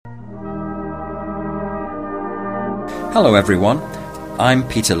Hello everyone, I'm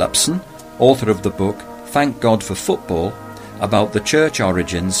Peter Lupson, author of the book Thank God for Football, about the church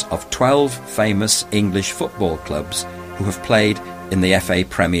origins of 12 famous English football clubs who have played in the FA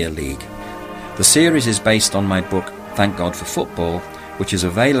Premier League. The series is based on my book Thank God for Football, which is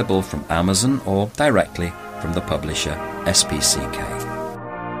available from Amazon or directly from the publisher SPCK.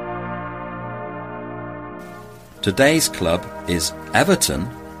 Today's club is Everton,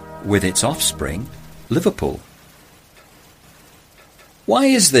 with its offspring, Liverpool. Why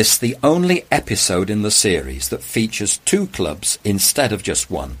is this the only episode in the series that features two clubs instead of just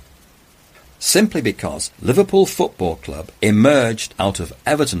one? Simply because Liverpool Football Club emerged out of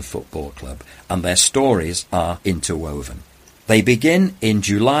Everton Football Club and their stories are interwoven. They begin in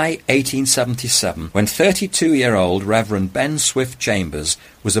July 1877 when 32-year-old Reverend Ben Swift Chambers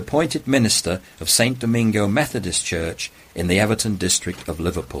was appointed minister of St. Domingo Methodist Church in the Everton district of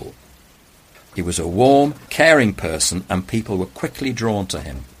Liverpool. He was a warm, caring person and people were quickly drawn to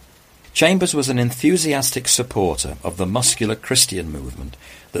him. Chambers was an enthusiastic supporter of the muscular Christian movement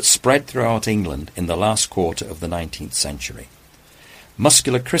that spread throughout England in the last quarter of the 19th century.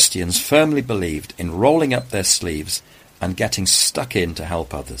 Muscular Christians firmly believed in rolling up their sleeves and getting stuck in to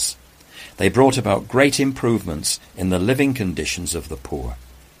help others. They brought about great improvements in the living conditions of the poor.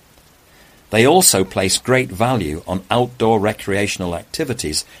 They also placed great value on outdoor recreational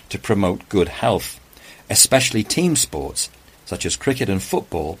activities to promote good health, especially team sports such as cricket and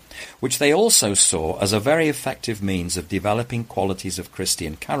football, which they also saw as a very effective means of developing qualities of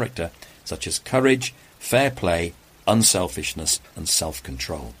Christian character such as courage, fair play, unselfishness and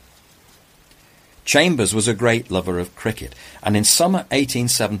self-control. Chambers was a great lover of cricket and in summer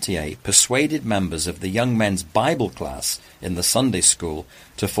 1878 persuaded members of the young men's Bible class in the Sunday school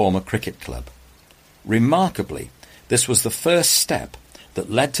to form a cricket club. Remarkably, this was the first step that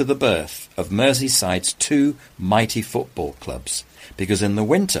led to the birth of Merseyside's two mighty football clubs, because in the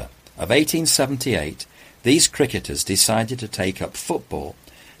winter of 1878 these cricketers decided to take up football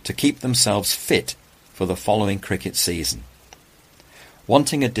to keep themselves fit for the following cricket season.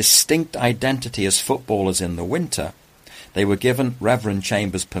 Wanting a distinct identity as footballers in the winter, they were given Reverend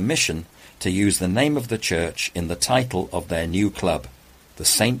Chambers permission to use the name of the church in the title of their new club, the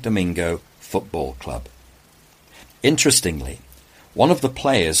St. Domingo Football Club. Interestingly, one of the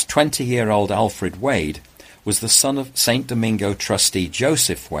players, 20-year-old Alfred Wade, was the son of St. Domingo trustee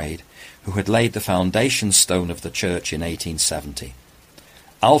Joseph Wade, who had laid the foundation stone of the church in 1870.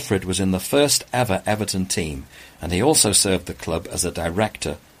 Alfred was in the first ever Everton team, and he also served the club as a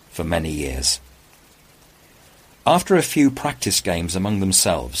director for many years. After a few practice games among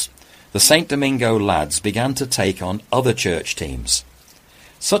themselves, the St. Domingo lads began to take on other church teams.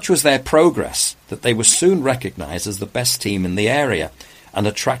 Such was their progress that they were soon recognised as the best team in the area and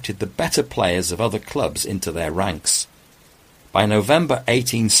attracted the better players of other clubs into their ranks. By November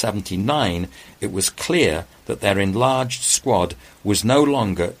 1879, it was clear that their enlarged squad was no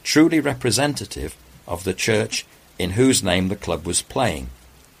longer truly representative of the church in whose name the club was playing.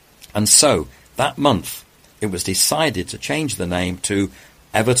 And so, that month, it was decided to change the name to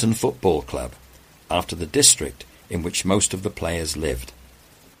Everton Football Club, after the district in which most of the players lived.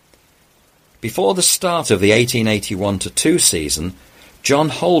 Before the start of the 1881-2 season, John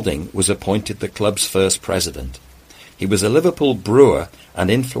Holding was appointed the club's first president. He was a Liverpool brewer and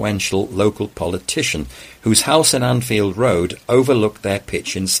influential local politician whose house in Anfield Road overlooked their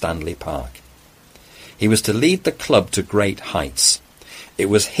pitch in Stanley Park. He was to lead the club to great heights. It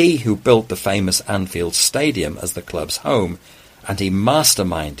was he who built the famous Anfield Stadium as the club's home, and he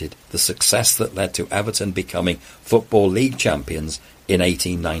masterminded the success that led to Everton becoming Football League champions in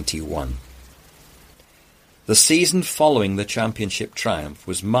 1891. The season following the championship triumph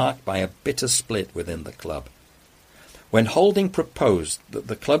was marked by a bitter split within the club. When Holding proposed that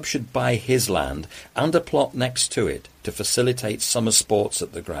the club should buy his land and a plot next to it to facilitate summer sports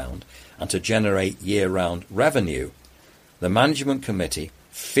at the ground and to generate year-round revenue, the management committee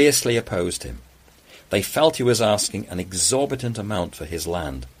fiercely opposed him. They felt he was asking an exorbitant amount for his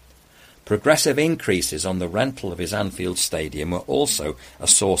land. Progressive increases on the rental of his Anfield Stadium were also a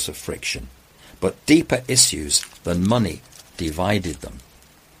source of friction, but deeper issues than money divided them.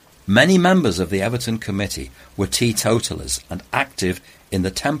 Many members of the Everton Committee were teetotalers and active in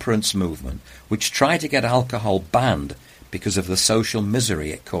the temperance movement, which tried to get alcohol banned because of the social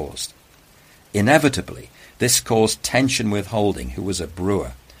misery it caused. Inevitably, this caused tension with Holding, who was a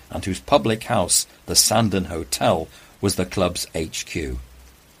brewer, and whose public house, the Sandon Hotel, was the club's HQ.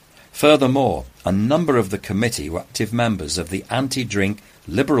 Furthermore, a number of the committee were active members of the anti-drink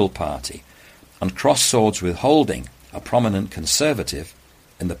Liberal Party, and crossed swords with Holding, a prominent conservative,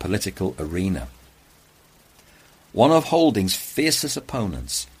 in the political arena. One of Holding's fiercest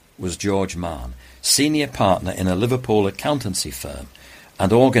opponents was George Mahon, senior partner in a Liverpool accountancy firm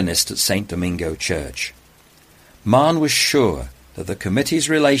and organist at St. Domingo Church. Mahon was sure that the committee's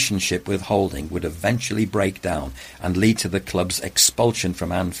relationship with Holding would eventually break down and lead to the club's expulsion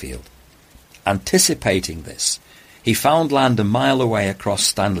from Anfield. Anticipating this, he found land a mile away across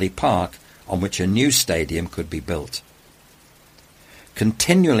Stanley Park on which a new stadium could be built.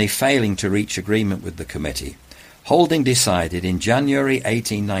 Continually failing to reach agreement with the committee, Holding decided in January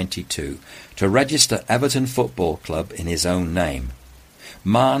 1892 to register Everton Football Club in his own name.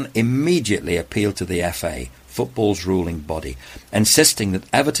 Mahon immediately appealed to the FA, football's ruling body, insisting that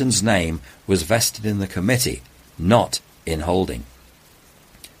Everton's name was vested in the committee, not in Holding.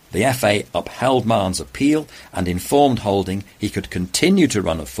 The FA upheld Mahon's appeal and informed Holding he could continue to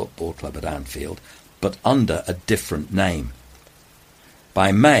run a football club at Anfield, but under a different name.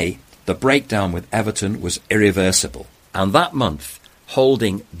 By May, the breakdown with Everton was irreversible, and that month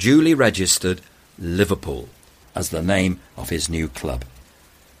Holding duly registered Liverpool as the name of his new club.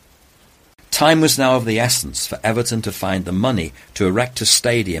 Time was now of the essence for Everton to find the money to erect a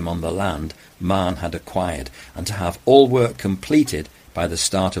stadium on the land Mahon had acquired and to have all work completed by the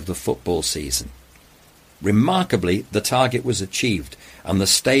start of the football season. Remarkably, the target was achieved and the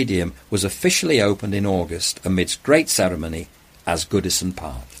stadium was officially opened in August amidst great ceremony as Goodison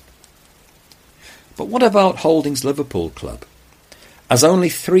Park. But what about Holding's Liverpool club? As only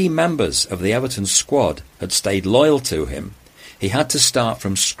 3 members of the Everton squad had stayed loyal to him, he had to start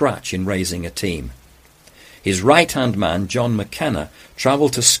from scratch in raising a team. His right-hand man, John McKenna,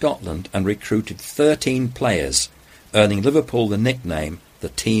 travelled to Scotland and recruited 13 players, earning Liverpool the nickname the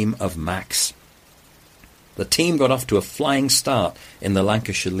Team of Max. The team got off to a flying start in the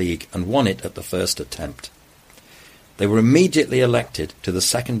Lancashire League and won it at the first attempt. They were immediately elected to the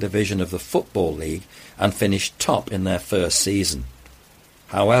second division of the Football League and finished top in their first season.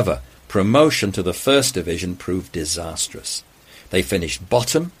 However, promotion to the first division proved disastrous. They finished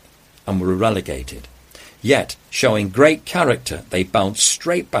bottom and were relegated. Yet, showing great character, they bounced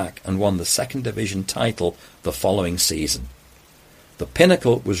straight back and won the second division title the following season. The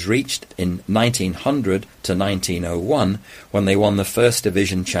pinnacle was reached in 1900 to 1901 when they won the first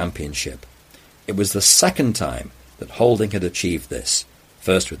division championship. It was the second time that Holding had achieved this,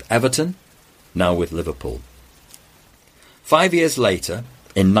 first with Everton, now with Liverpool. 5 years later,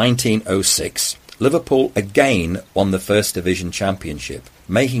 in 1906, Liverpool again won the First Division Championship,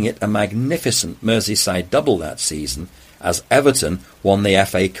 making it a magnificent Merseyside double that season, as Everton won the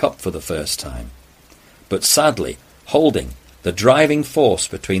FA Cup for the first time. But sadly, Holding, the driving force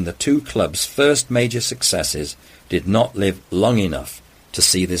between the two clubs' first major successes, did not live long enough to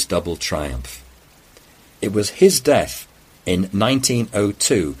see this double triumph. It was his death in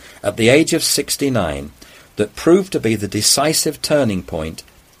 1902, at the age of 69, that proved to be the decisive turning point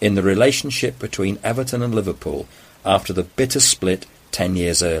in the relationship between Everton and Liverpool after the bitter split 10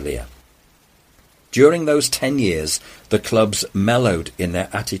 years earlier. During those 10 years, the clubs mellowed in their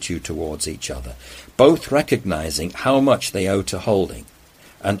attitude towards each other, both recognising how much they owed to Holding,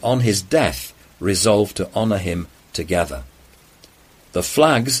 and on his death resolved to honour him together. The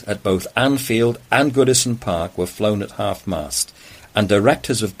flags at both Anfield and Goodison Park were flown at half-mast, and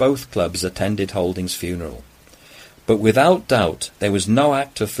directors of both clubs attended Holding's funeral. But without doubt there was no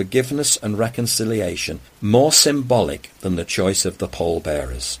act of forgiveness and reconciliation more symbolic than the choice of the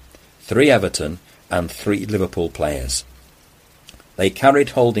pallbearers, 3 Everton and 3 Liverpool players. They carried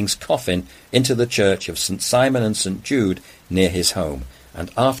Holding's coffin into the church of St. Simon and St. Jude near his home, and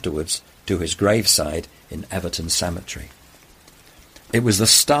afterwards to his graveside in Everton Cemetery. It was the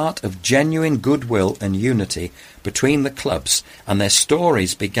start of genuine goodwill and unity between the clubs, and their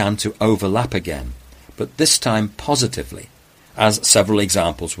stories began to overlap again, but this time positively, as several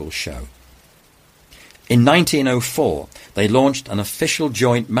examples will show. In 1904, they launched an official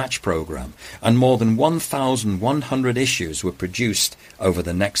joint match programme, and more than 1,100 issues were produced over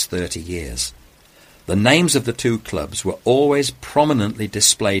the next 30 years. The names of the two clubs were always prominently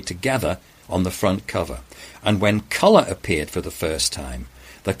displayed together on the front cover, and when colour appeared for the first time,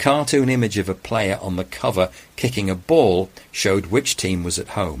 the cartoon image of a player on the cover kicking a ball showed which team was at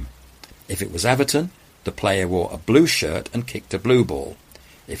home. If it was Everton, the player wore a blue shirt and kicked a blue ball.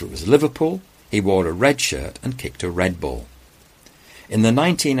 If it was Liverpool, he wore a red shirt and kicked a red ball. In the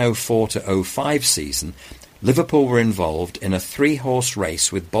 1904-05 season, Liverpool were involved in a 3-horse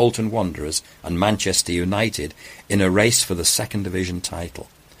race with Bolton Wanderers and Manchester United in a race for the second division title.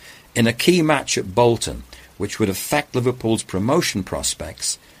 In a key match at Bolton, which would affect Liverpool's promotion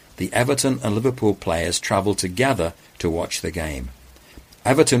prospects, the Everton and Liverpool players travelled together to watch the game.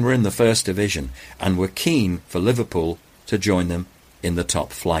 Everton were in the First Division and were keen for Liverpool to join them in the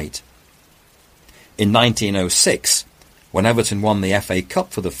top flight. In 1906, when Everton won the FA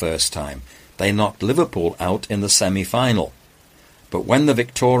Cup for the first time, they knocked Liverpool out in the semi-final. But when the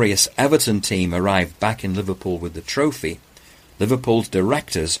victorious Everton team arrived back in Liverpool with the trophy, Liverpool's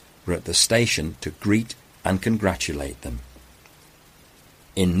directors were at the station to greet and congratulate them.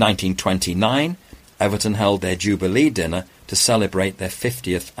 In 1929, Everton held their Jubilee dinner to celebrate their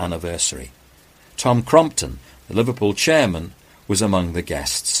 50th anniversary. Tom Crompton, the Liverpool chairman, was among the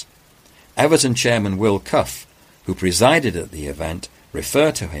guests. Everton chairman Will Cuff, who presided at the event,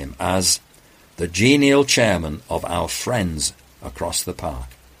 referred to him as the genial chairman of our friends across the park.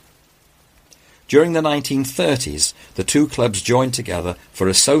 During the 1930s, the two clubs joined together for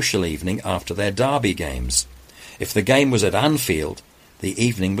a social evening after their derby games. If the game was at Anfield, the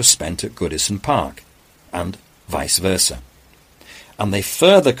evening was spent at Goodison Park, and vice versa. And they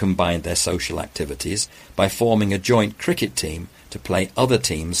further combined their social activities by forming a joint cricket team to play other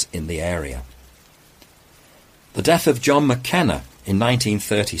teams in the area. The death of John McKenna in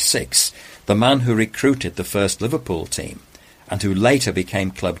 1936, the man who recruited the first Liverpool team and who later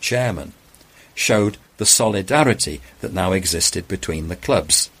became club chairman, showed the solidarity that now existed between the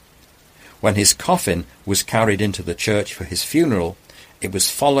clubs. When his coffin was carried into the church for his funeral, it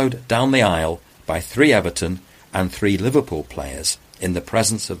was followed down the aisle by 3 Everton and 3 Liverpool players in the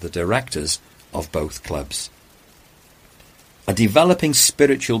presence of the directors of both clubs. A developing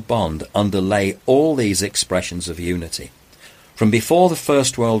spiritual bond underlay all these expressions of unity. From before the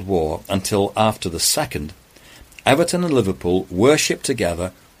First World War until after the Second, Everton and Liverpool worshipped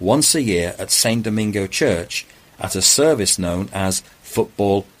together once a year at St. Domingo Church at a service known as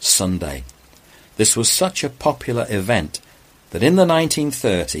Football Sunday. This was such a popular event that in the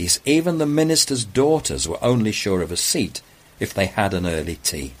 1930s even the ministers' daughters were only sure of a seat if they had an early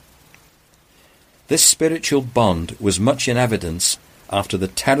tea. This spiritual bond was much in evidence after the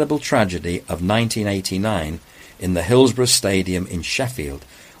terrible tragedy of 1989 in the Hillsborough Stadium in Sheffield,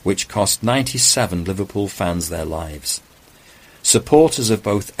 which cost 97 Liverpool fans their lives. Supporters of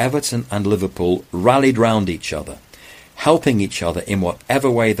both Everton and Liverpool rallied round each other, helping each other in whatever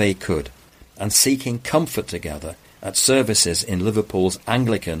way they could, and seeking comfort together at services in Liverpool's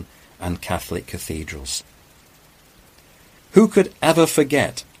Anglican and Catholic cathedrals. Who could ever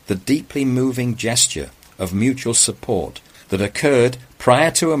forget the deeply moving gesture of mutual support that occurred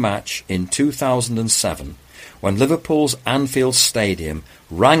prior to a match in 2007 when Liverpool's Anfield Stadium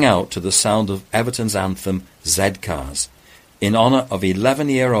rang out to the sound of Everton's anthem Z-Cars in honour of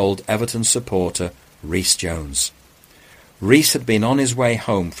 11-year-old Everton supporter Rhys Jones. Rhys had been on his way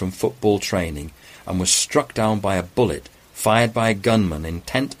home from football training and was struck down by a bullet fired by a gunman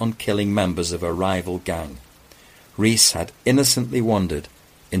intent on killing members of a rival gang. Rhys had innocently wandered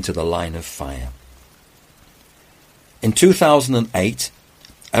into the line of fire. In 2008,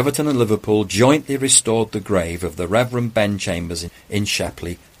 Everton and Liverpool jointly restored the grave of the Reverend Ben Chambers in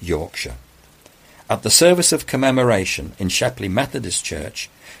Shepley, Yorkshire. At the service of commemoration in Shepley Methodist Church,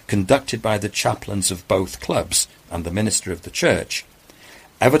 conducted by the chaplains of both clubs and the minister of the church,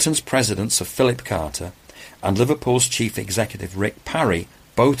 Everton's president Sir Philip Carter and Liverpool's chief executive Rick Parry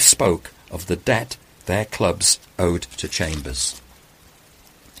both spoke of the debt their clubs owed to Chambers.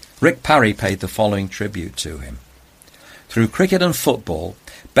 Rick Parry paid the following tribute to him. Through cricket and football,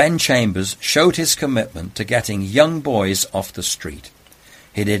 Ben Chambers showed his commitment to getting young boys off the street.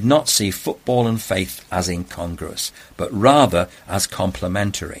 He did not see football and faith as incongruous, but rather as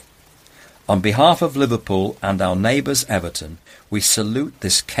complementary. On behalf of Liverpool and our neighbours Everton, we salute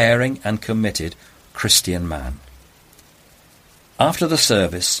this caring and committed Christian man. After the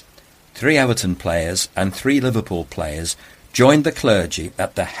service, 3 Everton players and 3 Liverpool players joined the clergy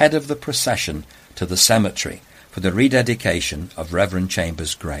at the head of the procession to the cemetery for the rededication of Reverend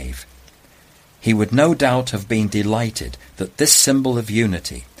Chambers' grave. He would no doubt have been delighted that this symbol of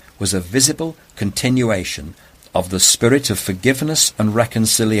unity was a visible continuation of the spirit of forgiveness and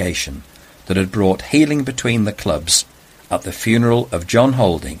reconciliation that had brought healing between the clubs at the funeral of John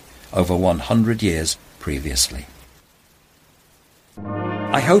Holding over 100 years previously.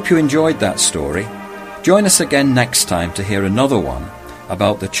 I hope you enjoyed that story. Join us again next time to hear another one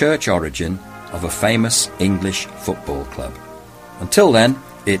about the church origin of a famous English football club. Until then,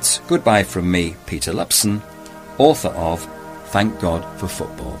 it's goodbye from me, Peter Lupson, author of Thank God for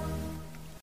Football.